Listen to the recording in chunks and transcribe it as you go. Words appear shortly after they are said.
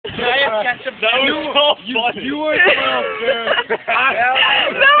so funny. You were the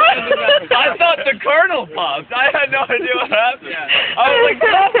I thought the kernel popped. I had no idea what happened. I was like,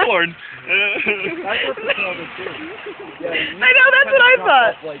 popcorn. I know, that's what I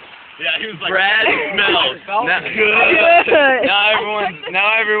thought. Yeah, he was like, Brad smells. Now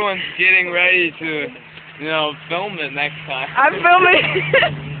everyone's getting ready to, film it next time. I'm filming.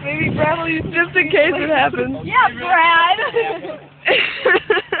 Maybe Brad will use just in case it happens. Yeah, Brad.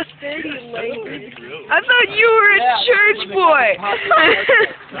 I thought you were a church boy.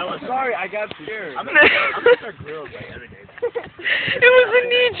 Sorry, I got scared. It was a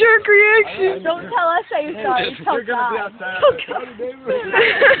knee-jerk reaction. Don't tell us that you saw it. Tell God.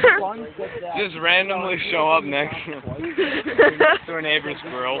 Just randomly show up next to a neighbor's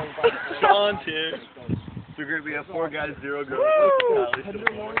squirrel. Sean, so we're going to be at 4 guys, 0 girls.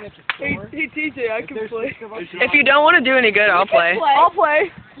 Hey, TJ, I can play. If you don't want to do any good, I'll play. I'll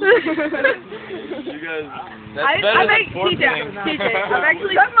play. You guys, that's better than forfeiting. TJ, I've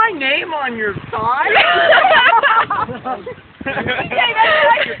actually got my name on your side. TJ, that's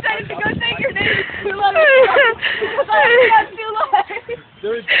what I just said. If you go say your name, it's too low. That's too low.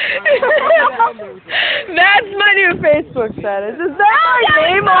 That's my new Facebook status. Is that my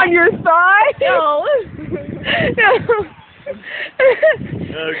name on your side? No.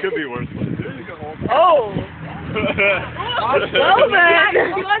 It could be worse. Oh. Well then.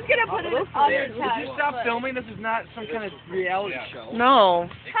 She was going to put it on your tag. Would you stop filming? This is not some kind of reality show. No.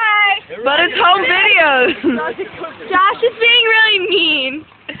 Hi. But it's home videos. Josh is being really mean.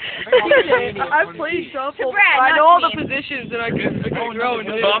 I've played softball. Brad, I not know all to the me. positions and I can throw and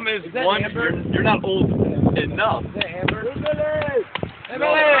The problem is, one, you're not old enough.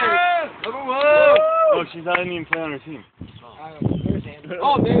 Oh, she's not even playing on her team.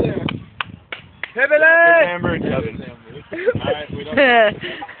 Oh, there. There's Amber and Kevin.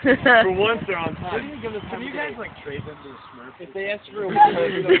 For once, they're on time. Can you guys trade them to Smurf? If they ask for a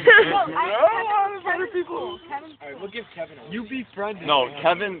Other people. Alright, we'll give Kevin a You be friends. No,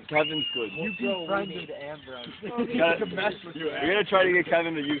 Kevin's good. You be friends with Amber. We're gonna try to get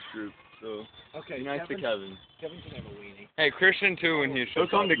Kevin to youth group. So, okay, be nice to Kevin. Kevin's gonna have a weenie. Hey, Christian too when he shows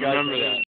up. Remember that.